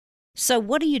So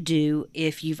what do you do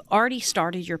if you've already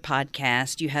started your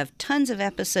podcast, you have tons of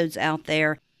episodes out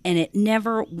there, and it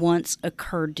never once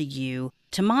occurred to you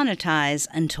to monetize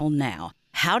until now?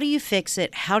 How do you fix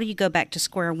it? How do you go back to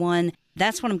square one?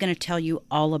 That's what I'm going to tell you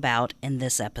all about in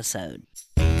this episode.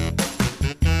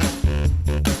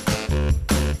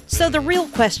 So the real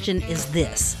question is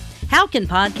this: how can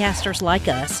podcasters like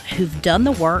us who've done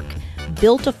the work,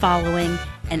 built a following,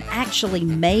 and actually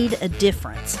made a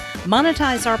difference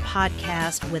monetize our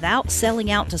podcast without selling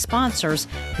out to sponsors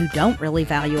who don't really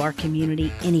value our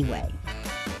community anyway?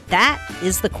 That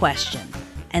is the question,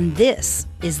 and this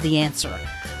is the answer.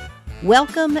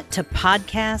 Welcome to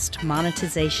Podcast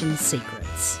Monetization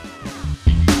Secrets.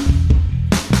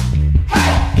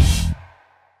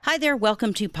 Hi there,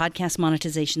 welcome to Podcast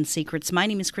Monetization Secrets. My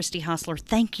name is Christy Hostler.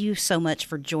 Thank you so much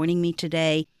for joining me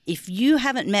today. If you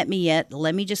haven't met me yet,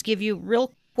 let me just give you a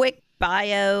real quick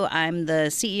bio. I'm the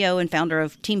CEO and founder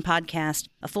of Team Podcast,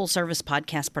 a full-service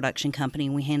podcast production company.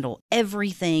 We handle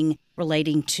everything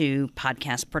relating to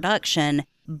podcast production,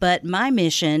 but my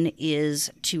mission is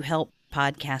to help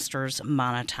podcasters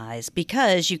monetize,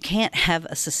 because you can't have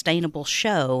a sustainable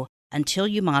show until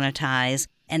you monetize,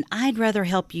 and I'd rather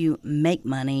help you make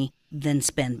money than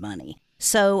spend money.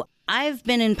 So I've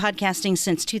been in podcasting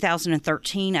since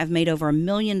 2013. I've made over $1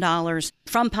 million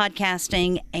from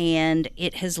podcasting, and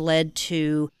it has led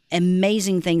to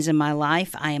amazing things in my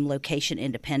life. I am location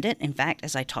independent. In fact,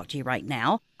 as I talk to you right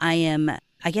now, I am,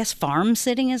 farm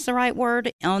sitting is the right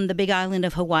word, on the big island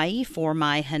of Hawaii for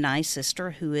my Hanai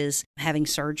sister, who is having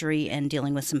surgery and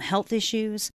dealing with some health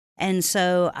issues. And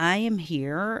so I am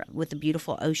here with a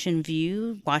beautiful ocean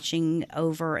view, watching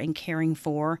over and caring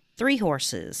for 3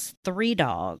 horses, 3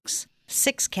 dogs,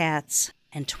 6 cats,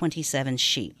 and 27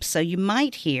 sheep. So you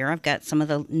might hear, I've got some of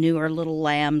the newer little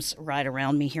lambs right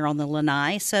around me here on the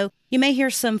lanai. So you may hear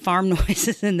some farm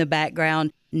noises in the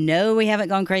background. No, we haven't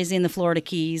gone crazy in the Florida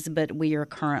Keys, but we are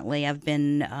currently, I've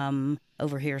been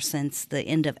over here since the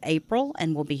end of April,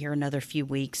 and we'll be here another few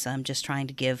weeks. I'm just trying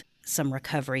to give some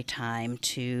recovery time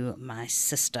to my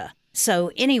sister.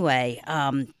 So anyway,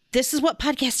 this is what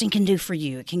podcasting can do for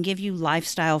you. It can give you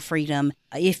lifestyle freedom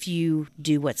if you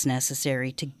do what's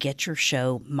necessary to get your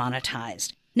show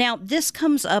monetized. Now, this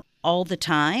comes up all the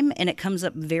time, and it comes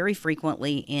up very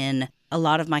frequently in a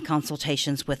lot of my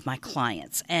consultations with my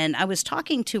clients. And I was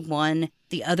talking to one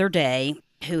the other day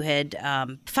who had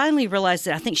finally realized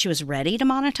that I think she was ready to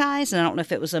monetize. And I don't know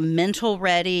if it was a mental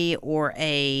ready or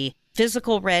a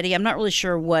physical ready. I'm not really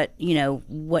sure what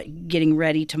getting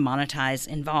ready to monetize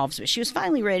involves, but she was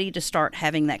finally ready to start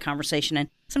having that conversation. And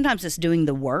sometimes it's doing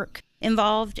the work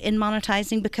involved in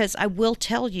monetizing, because I will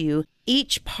tell you,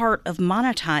 each part of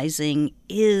monetizing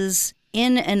is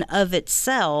in and of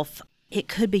itself,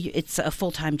 it's a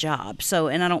full-time job. So,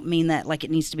 and I don't mean that like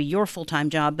it needs to be your full-time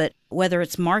job, but whether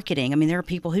it's marketing, there are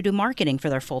people who do marketing for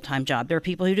their full-time job. There are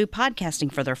people who do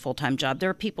podcasting for their full-time job. There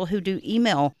are people who do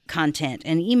email content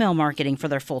and email marketing for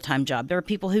their full-time job. There are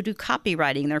people who do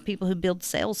copywriting. There are people who build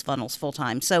sales funnels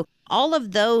full-time. So all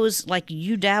of those, like,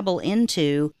 you dabble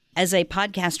into as a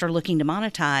podcaster looking to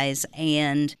monetize,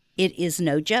 and it is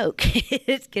no joke.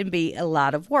 It can be a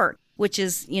lot of work, which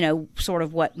is, sort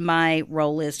of what my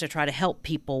role is, to try to help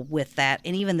people with that,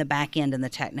 and even the back end and the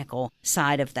technical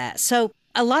side of that. So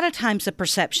a lot of times the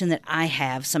perception that I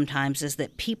have sometimes is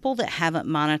that people that haven't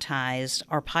monetized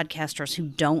are podcasters who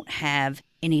don't have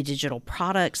any digital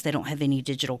products, they don't have any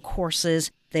digital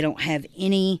courses, they don't have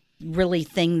any really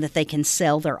thing that they can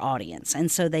sell their audience.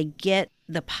 And so they get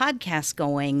the podcast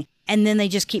going, and then they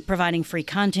just keep providing free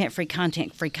content,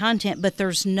 but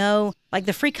there's no, like,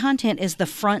 the free content is the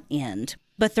front end,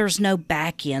 but there's no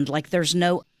back end. Like, there's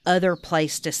no other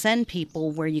place to send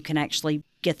people where you can actually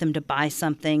get them to buy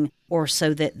something, or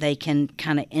so that they can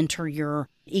kind of enter your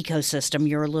ecosystem,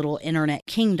 your little internet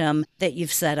kingdom that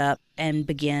you've set up, and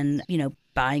begin,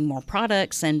 buying more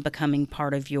products and becoming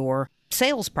part of your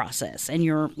sales process. And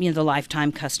the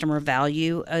lifetime customer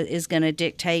value is going to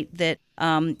dictate that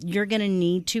you're going to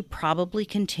need to probably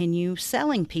continue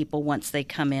selling people once they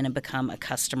come in and become a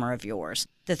customer of yours.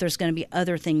 That there's going to be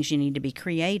other things you need to be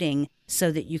creating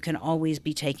so that you can always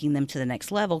be taking them to the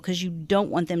next level, because you don't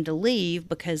want them to leave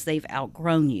because they've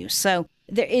outgrown you. So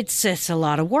it's just a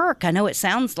lot of work. I know it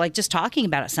sounds like, just talking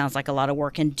about it sounds like a lot of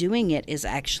work, and doing it is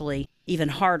actually even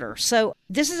harder. So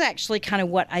this is actually kind of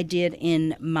what I did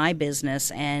in my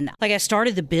business. And I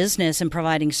started the business and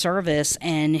providing service,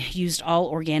 and used all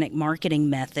organic marketing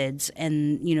methods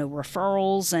and,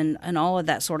 referrals and all of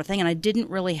that sort of thing. And I didn't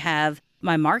really have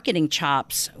my marketing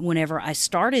chops whenever I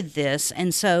started this.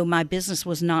 And so my business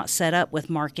was not set up with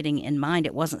marketing in mind.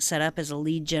 It wasn't set up as a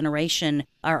lead generation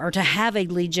or to have a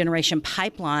lead generation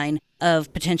pipeline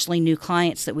of potentially new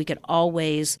clients that we could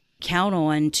always count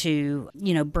on to,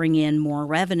 bring in more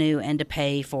revenue and to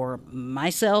pay for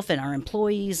myself and our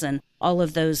employees and all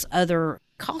of those other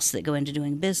costs that go into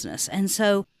doing business. And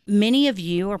so many of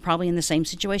you are probably in the same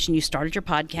situation. You started your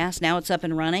podcast. Now it's up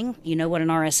and running. You know what an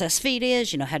RSS feed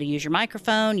is. You know how to use your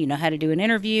microphone. You know how to do an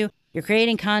interview. You're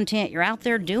creating content. You're out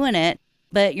there doing it,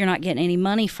 but you're not getting any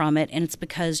money from it. And it's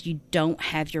because you don't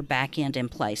have your back end in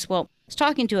place. Well, I was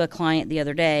talking to a client the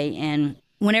other day, and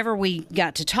whenever we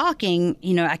got to talking,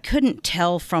 I couldn't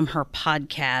tell from her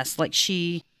podcast, like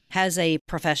she has a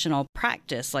professional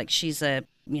practice, like she's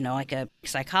like a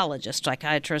psychologist,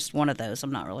 psychiatrist, one of those.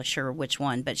 I'm not really sure which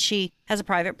one, but she has a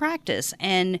private practice.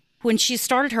 And when she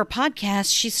started her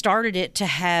podcast, she started it to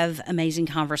have amazing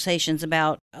conversations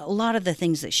about a lot of the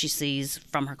things that she sees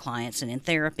from her clients and in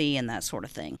therapy and that sort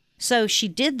of thing. So she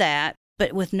did that,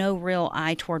 but with no real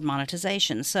eye toward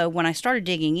monetization. So when I started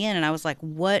digging in and I was like,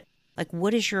 what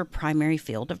is your primary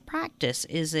field of practice?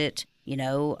 Is it,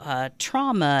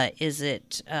 trauma? Is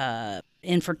it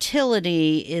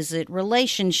infertility? Is it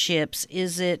relationships?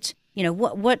 Is it,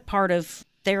 what part of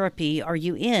therapy are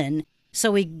you in?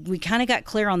 So we kind of got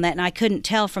clear on that, and I couldn't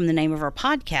tell from the name of our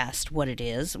podcast what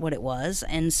it was.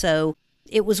 And so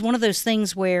it was one of those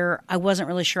things where I wasn't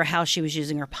really sure how she was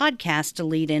using her podcast to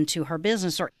lead into her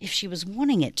business or if she was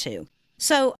wanting it to.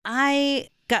 So I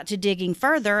got to digging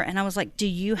further, and I was like, do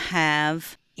you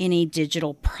have any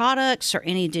digital products or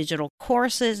any digital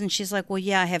courses? And she's like, well,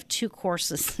 yeah, I have 2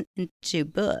 courses and 2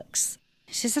 books.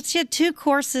 She said she had 2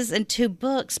 courses and 2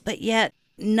 books, but yet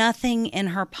nothing in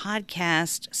her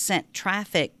podcast sent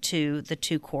traffic to the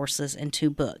 2 courses and 2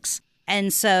 books.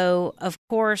 And so, of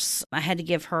course, I had to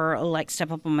give her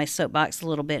step up on my soapbox a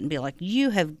little bit and be like, you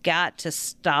have got to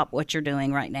stop what you're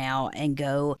doing right now and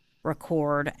go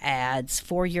record ads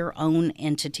for your own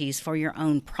entities, for your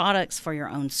own products, for your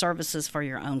own services, for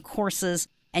your own courses,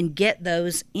 and get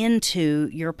those into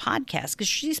your podcast. Because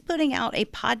she's putting out a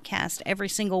podcast every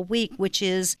single week, which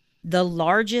is the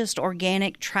largest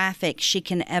organic traffic she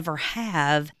can ever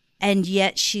have. And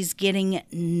yet she's getting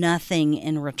nothing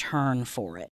in return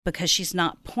for it because she's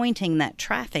not pointing that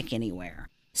traffic anywhere.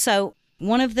 So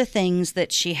one of the things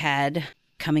that she had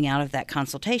coming out of that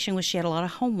consultation was she had a lot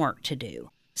of homework to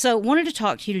do. So I wanted to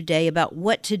talk to you today about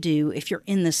what to do if you're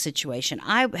in this situation.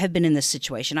 I have been in this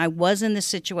situation. I was in this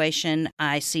situation.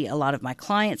 I see a lot of my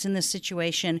clients in this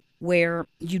situation where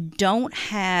you don't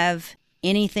have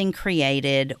anything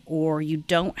created or you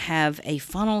don't have a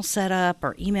funnel set up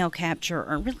or email capture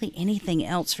or really anything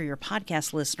else for your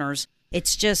podcast listeners.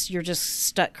 It's just, you're just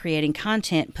stuck creating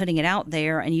content, putting it out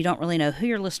there, and you don't really know who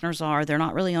your listeners are. They're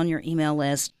not really on your email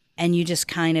list, and you just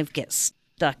kind of get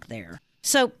stuck there.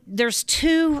 So there's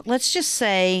 2, let's just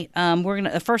say,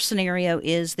 the first scenario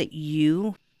is that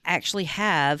you actually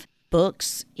have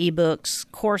books,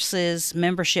 ebooks, courses,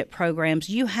 membership programs.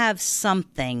 You have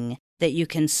something that you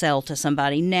can sell to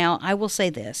somebody. Now, I will say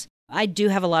this. I do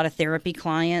have a lot of therapy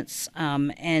clients,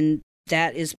 and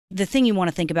that is the thing you want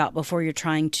to think about before you're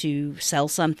trying to sell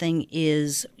something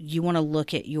is you want to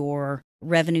look at your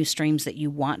revenue streams that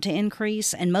you want to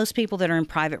increase. And most people that are in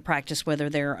private practice, whether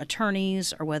they're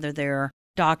attorneys or whether they're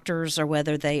doctors or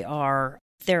whether they are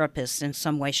therapists in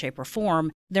some way, shape, or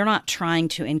form, they're not trying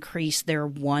to increase their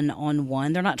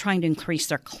one-on-one. They're not trying to increase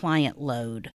their client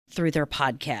load through their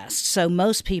podcast. So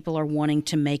most people are wanting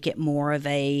to make it more of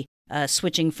a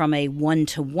switching from a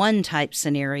one-to-one type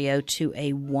scenario to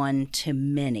a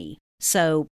one-to-many.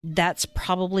 So that's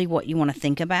probably what you want to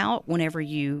think about whenever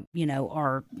you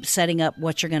are setting up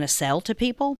what you're going to sell to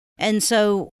people. And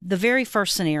so the very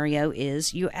first scenario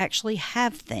is you actually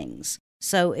have things.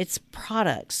 So it's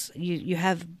products. You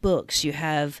have books. You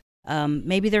have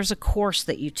maybe there's a course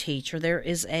that you teach, or there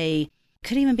is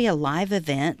could even be a live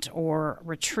event or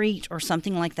retreat or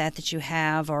something like that you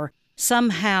have, or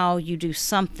somehow you do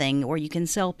something where you can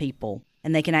sell people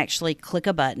and they can actually click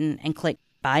a button and click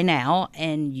buy now,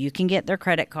 and you can get their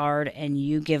credit card and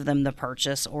you give them the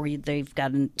purchase, or they've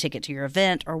got a ticket to your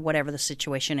event or whatever the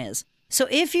situation is. So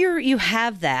if you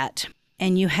have that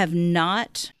and you have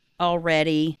not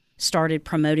already started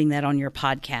promoting that on your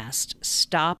podcast,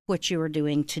 stop what you are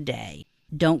doing today.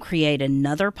 Don't create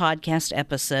another podcast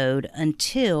episode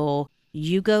until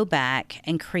you go back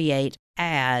and create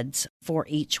ads for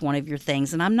each one of your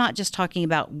things. And I'm not just talking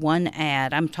about one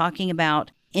ad. I'm talking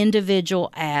about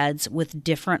individual ads with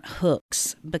different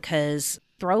hooks, because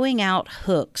throwing out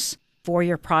hooks for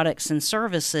your products and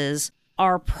services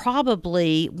are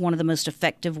probably one of the most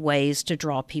effective ways to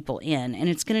draw people in. And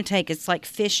it's like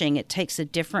fishing. It takes a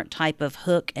different type of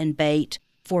hook and bait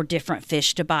for different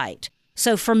fish to bite.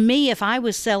 So for me, if I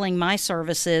was selling my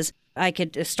services, I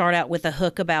could start out with a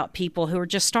hook about people who are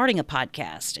just starting a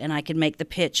podcast, and I could make the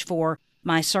pitch for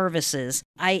my services.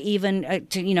 I even,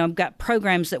 I've got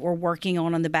programs that we're working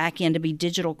on the back end to be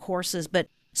digital courses, but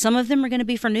some of them are going to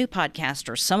be for new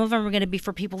podcasters. Some of them are going to be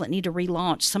for people that need to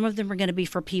relaunch. Some of them are going to be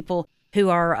for people who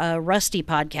are rusty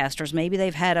podcasters. Maybe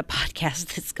they've had a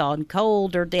podcast that's gone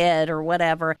cold or dead or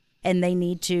whatever, and they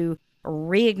need to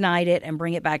reignite it and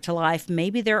bring it back to life.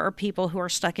 Maybe there are people who are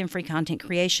stuck in free content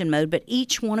creation mode, but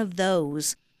each one of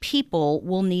those people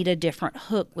will need a different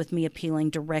hook with me appealing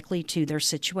directly to their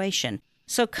situation.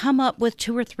 So come up with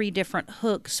 2 or 3 different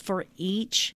hooks for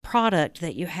each product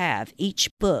that you have, each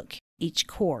book, each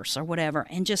course or whatever,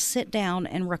 and just sit down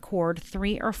and record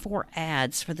 3 or 4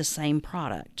 ads for the same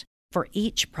product, for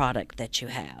each product that you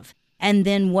have. And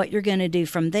then what you're going to do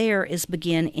from there is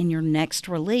begin in your next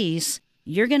release.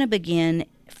 You're going to begin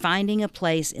finding a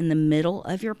place in the middle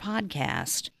of your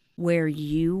podcast where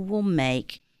you will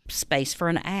make space for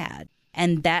an ad.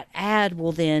 And that ad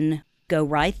will then go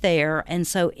right there. And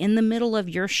so in the middle of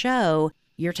your show,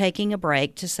 you're taking a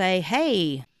break to say,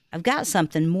 hey, I've got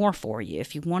something more for you.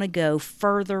 If you want to go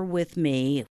further with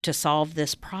me to solve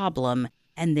this problem,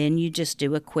 and then you just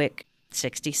do a quick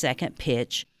 60-second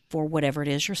pitch for whatever it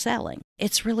is you're selling.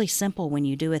 It's really simple when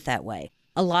you do it that way.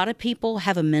 A lot of people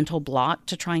have a mental block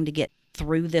to trying to get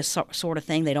through this sort of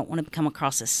thing. They don't want to come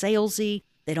across as salesy.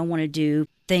 They don't want to do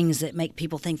things that make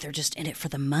people think they're just in it for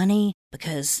the money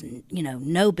because,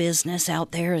 no business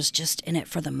out there is just in it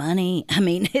for the money. I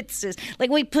mean, it's just like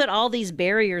we put all these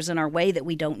barriers in our way that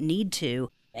we don't need to.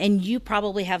 And you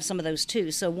probably have some of those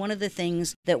too. So one of the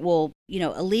things that will,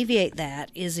 alleviate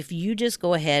that is if you just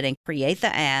go ahead and create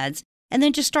the ads and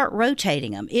then just start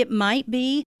rotating them. It might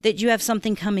be that you have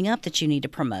something coming up that you need to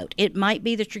promote. It might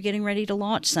be that you're getting ready to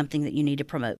launch something that you need to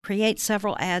promote. Create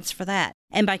several ads for that.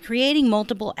 And by creating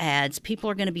multiple ads, people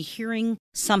are going to be hearing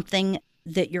something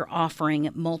that you're offering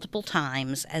multiple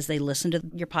times as they listen to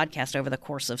your podcast over the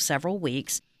course of several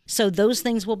weeks. So those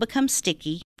things will become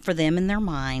sticky for them in their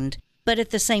mind. But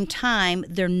at the same time,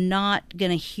 they're not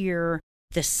going to hear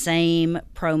the same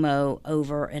promo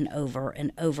over and over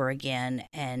and over again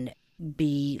and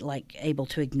be able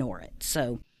to ignore it.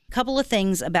 So a couple of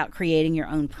things about creating your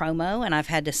own promo, and I've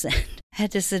had to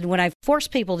send when I force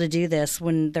people to do this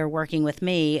when they're working with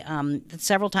me,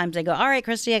 several times they go, all right,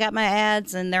 Christy, I got my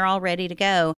ads and they're all ready to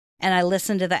go. And I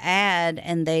listen to the ad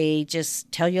and they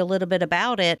just tell you a little bit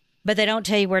about it, but they don't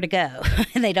tell you where to go.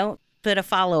 They don't put a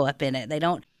follow-up in it. They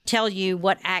don't tell you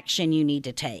what action you need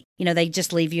to take. They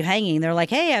just leave you hanging. They're like,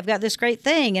 hey, I've got this great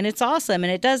thing and it's awesome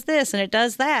and it does this and it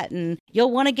does that and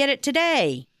you'll want to get it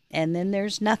today. And then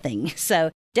there's nothing.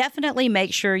 So definitely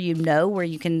make sure you know where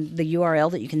the URL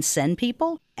that you can send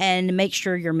people, and make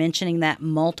sure you're mentioning that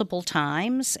multiple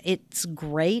times. It's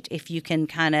great if you can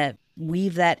kind of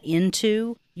weave that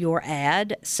into your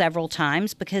ad several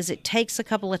times because it takes a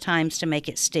couple of times to make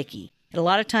it sticky. A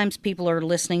lot of times people are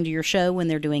listening to your show when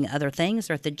they're doing other things.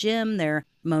 They're at the gym, they're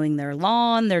mowing their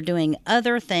lawn, they're doing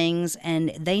other things,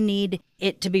 and they need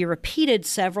it to be repeated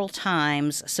several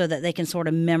times so that they can sort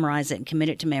of memorize it and commit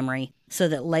it to memory so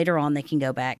that later on they can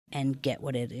go back and get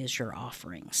what it is you're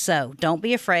offering. So don't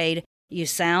be afraid. You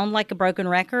sound like a broken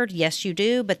record. Yes, you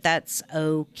do, but that's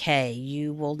okay.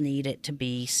 You will need it to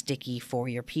be sticky for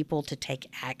your people to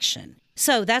take action.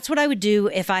 So that's what I would do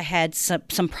if I had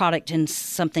some product and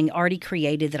something already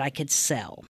created that I could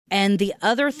sell. And the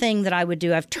other thing that I would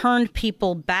do, I've turned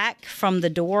people back from the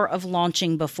door of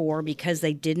launching before because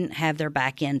they didn't have their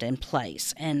back end in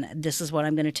place. And this is what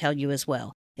I'm going to tell you as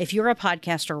well. If you're a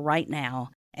podcaster right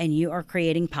now and you are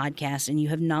creating podcasts and you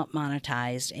have not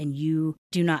monetized and you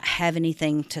do not have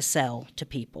anything to sell to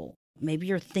people, maybe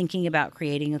you're thinking about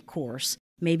creating a course.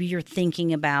 Maybe you're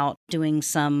thinking about doing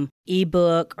some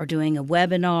ebook or doing a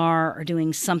webinar or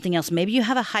doing something else. Maybe you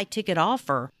have a high-ticket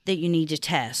offer that you need to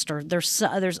test, or there's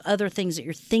other things that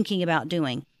you're thinking about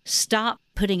doing. Stop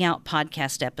putting out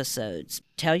podcast episodes.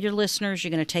 Tell your listeners you're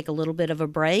going to take a little bit of a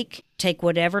break. Take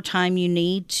whatever time you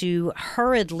need to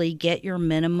hurriedly get your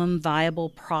minimum viable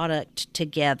product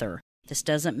together. This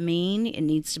doesn't mean it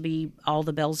needs to be all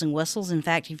the bells and whistles. In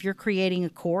fact, if you're creating a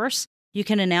course, you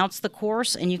can announce the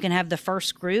course and you can have the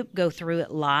first group go through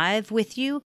it live with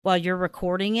you while you're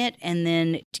recording it and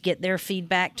then to get their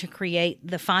feedback to create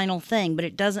the final thing. But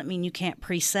it doesn't mean you can't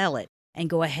pre-sell it and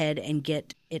go ahead and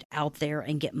get it out there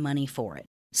and get money for it.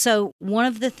 So one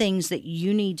of the things that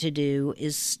you need to do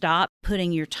is stop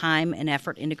putting your time and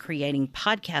effort into creating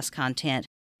podcast content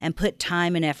and put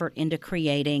time and effort into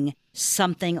creating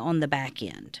something on the back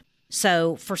end.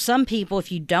 So for some people,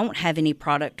 if you don't have any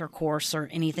product or course or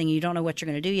anything, you don't know what you're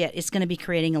going to do yet, it's going to be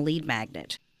creating a lead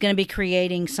magnet. Going to be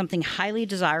creating something highly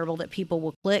desirable that people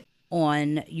will click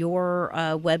on your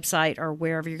website or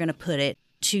wherever you're going to put it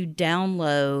to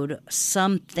download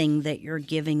something that you're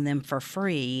giving them for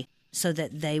free so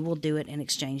that they will do it in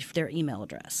exchange for their email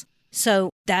address. So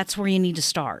that's where you need to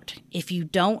start. If you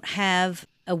don't have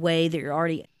a way that you're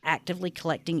already actively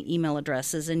collecting email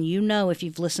addresses, and you know if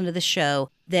you've listened to the show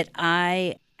that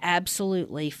I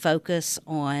absolutely focus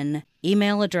on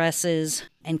email addresses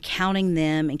and counting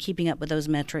them and keeping up with those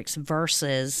metrics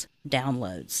versus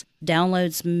downloads.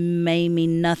 Downloads may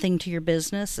mean nothing to your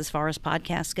business as far as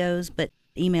podcast goes, but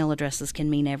email addresses can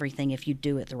mean everything if you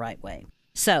do it the right way.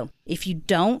 So if you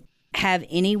don't have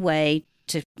any way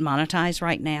to monetize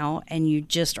right now and you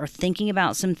just are thinking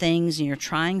about some things and you're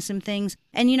trying some things,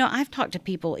 and I've talked to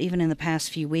people even in the past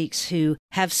few weeks who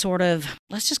have sort of,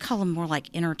 let's just call them more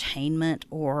like entertainment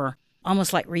or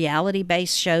almost like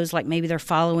reality-based shows, like maybe they're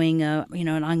following an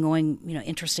ongoing,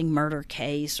 interesting murder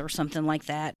case or something like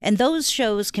that. And those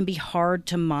shows can be hard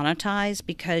to monetize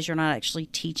because you're not actually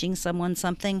teaching someone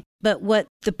something. But what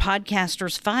the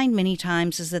podcasters find many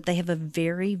times is that they have a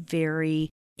very,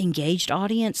 very engaged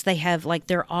audience. They have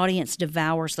their audience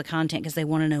devours the content because they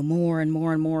want to know more and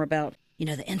more and more about,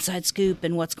 the inside scoop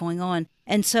and what's going on.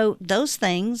 And so those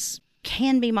things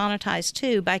can be monetized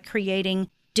too by creating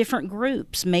different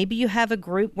groups. Maybe you have a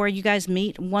group where you guys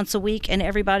meet once a week and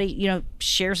everybody,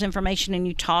 shares information and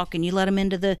you talk and you let them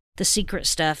into the secret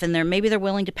stuff. And maybe they're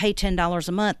willing to pay $10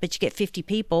 a month, but you get 50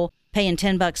 people paying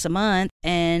 $10 a month,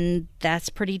 and that's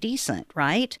pretty decent,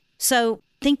 right? So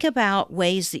think about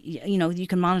ways that, you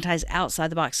can monetize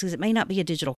outside the box, because it may not be a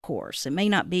digital course. It may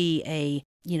not be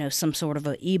some sort of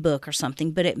an ebook or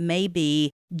something, but it may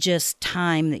be just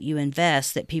time that you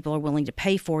invest that people are willing to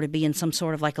pay for to be in some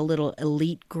sort of like a little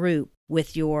elite group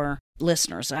with your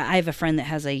listeners. I have a friend that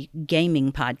has a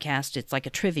gaming podcast. It's like a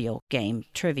trivia game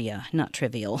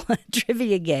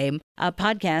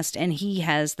podcast, and he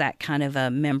has that kind of a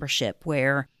membership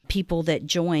where people that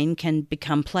join can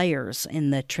become players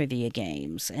in the trivia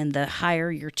games. And the higher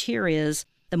your tier is,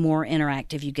 the more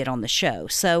interactive you get on the show.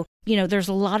 So, there's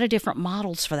a lot of different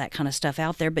models for that kind of stuff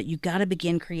out there, but you got to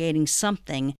begin creating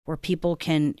something where people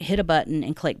can hit a button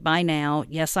and click buy now.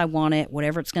 Yes, I want it,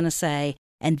 whatever it's going to say,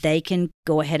 and they can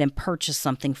go ahead and purchase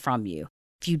something from you.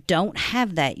 If you don't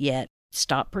have that yet,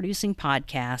 stop producing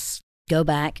podcasts, go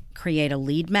back, create a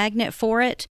lead magnet for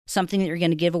it, something that you're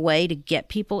going to give away to get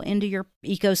people into your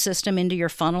ecosystem, into your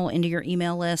funnel, into your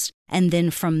email list. And then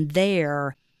from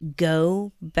there,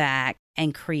 go back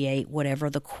and create whatever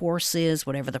the course is,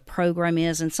 whatever the program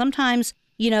is. And sometimes,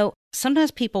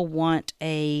 sometimes people want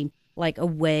a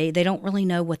way. They don't really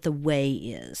know what the way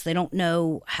is. They don't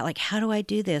know how do I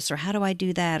do this, or how do I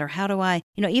do that, or how do I,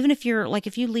 even if you're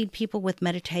if you lead people with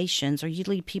meditations or you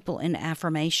lead people in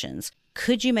affirmations,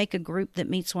 could you make a group that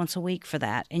meets once a week for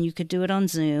that? And you could do it on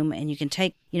Zoom, and you can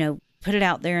take, put it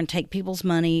out there and take people's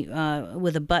money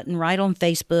with a button right on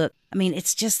Facebook. I mean,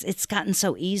 it's gotten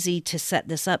so easy to set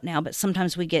this up now, but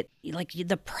sometimes we get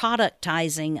the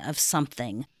productizing of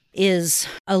something is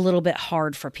a little bit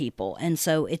hard for people. And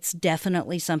so it's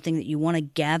definitely something that you want to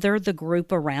gather the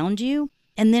group around you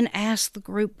and then ask the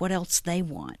group what else they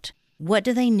want. What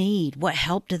do they need? What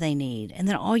help do they need? And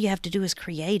then all you have to do is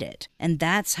create it. And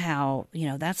that's how,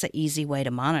 that's an easy way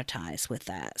to monetize with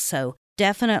that. So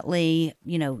definitely,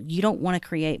 you don't want to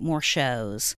create more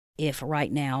shows if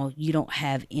right now you don't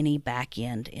have any back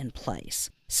end in place.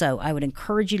 So I would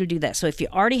encourage you to do that. So if you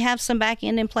already have some back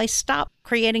end in place, stop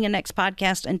creating a next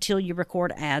podcast until you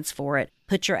record ads for it.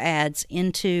 Put your ads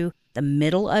into the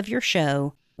middle of your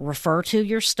show. Refer to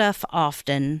your stuff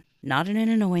often, not in an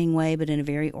annoying way, but in a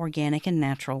very organic and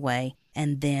natural way.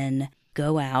 And then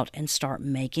go out and start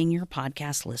making your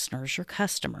podcast listeners your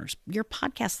customers. Your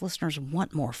podcast listeners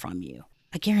want more from you.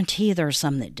 I guarantee you there are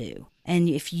some that do. And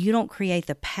if you don't create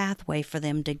the pathway for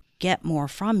them to get more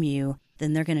from you,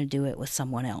 then they're going to do it with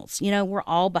someone else. We're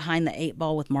all behind the 8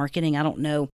 ball with marketing. I don't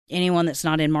know anyone that's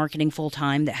not in marketing full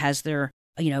time that has their,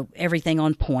 everything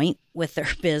on point with their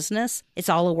business. It's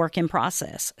all a work in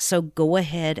process. So go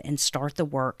ahead and start the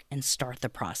work and start the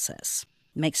process.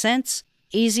 Make sense?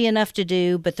 Easy enough to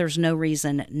do, but there's no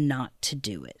reason not to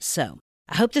do it. So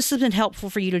I hope this has been helpful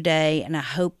for you today, and I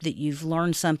hope that you've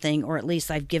learned something, or at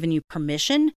least I've given you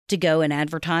permission to go and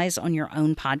advertise on your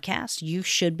own podcast. You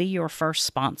should be your first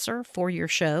sponsor for your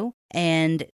show,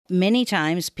 And many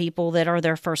times people that are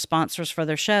their first sponsors for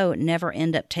their show never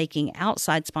end up taking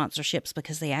outside sponsorships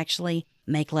because they actually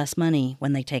make less money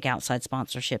when they take outside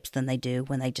sponsorships than they do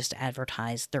when they just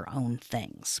advertise their own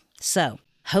things. So,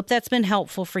 hope that's been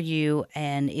helpful for you.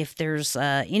 And if there's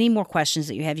any more questions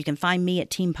that you have, you can find me at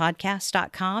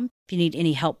teampodcast.com. If you need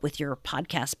any help with your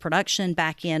podcast production,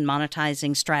 back-end,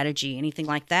 monetizing, strategy, anything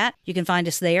like that, you can find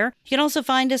us there. You can also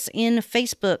find us in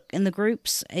Facebook in the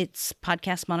groups. It's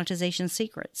Podcast Monetization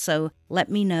Secrets. So let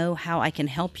me know how I can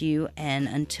help you. And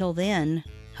until then,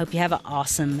 hope you have an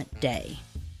awesome day.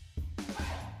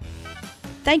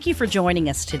 Thank you for joining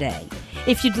us today.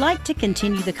 If you'd like to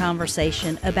continue the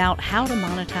conversation about how to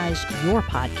monetize your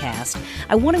podcast,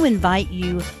 I want to invite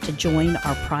you to join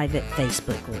our private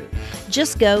Facebook group.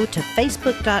 Just go to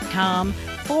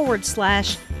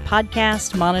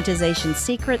facebook.com/podcast monetization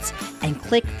secrets and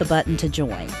click the button to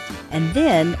join. And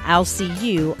then I'll see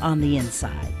you on the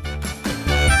inside.